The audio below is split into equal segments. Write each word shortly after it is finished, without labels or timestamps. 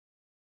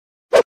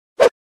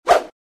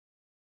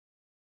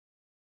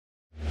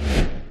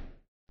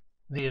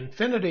The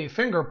Infinity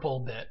finger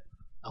pull bit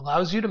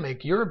allows you to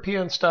make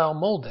European-style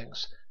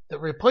moldings that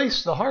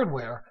replace the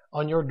hardware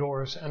on your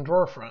doors and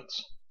drawer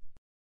fronts.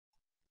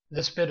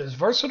 This bit is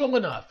versatile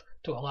enough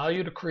to allow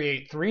you to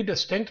create 3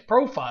 distinct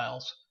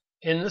profiles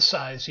in the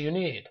size you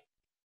need.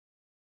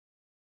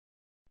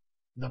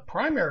 The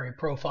primary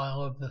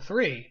profile of the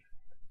 3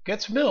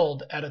 gets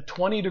milled at a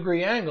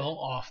 20-degree angle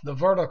off the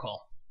vertical.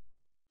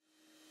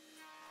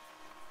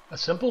 A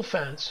simple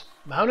fence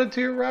mounted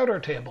to your router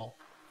table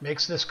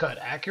makes this cut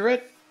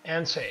accurate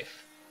and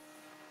safe.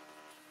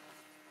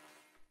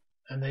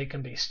 And they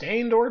can be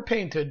stained or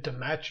painted to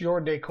match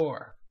your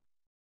decor.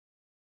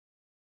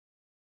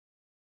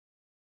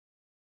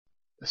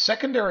 The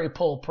secondary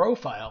pull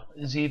profile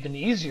is even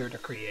easier to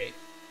create.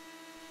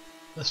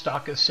 The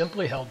stock is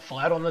simply held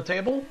flat on the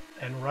table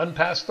and run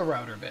past the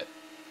router bit.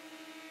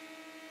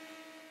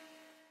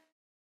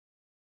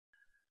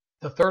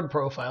 The third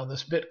profile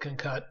this bit can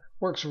cut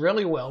works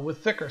really well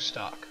with thicker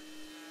stock.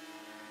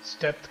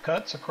 Stepped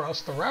cuts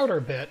across the router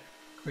bit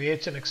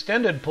creates an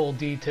extended pull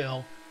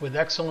detail with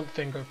excellent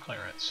finger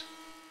clearance.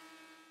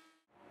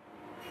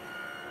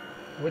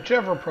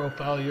 Whichever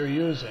profile you're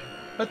using,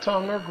 a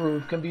tongue or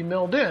groove can be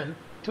milled in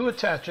to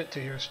attach it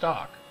to your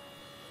stock.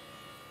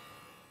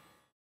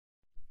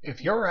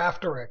 If you're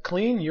after a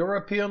clean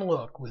European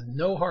look with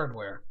no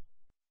hardware,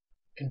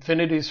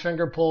 Infinity's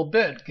finger pull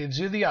bit gives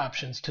you the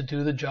options to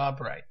do the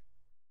job right.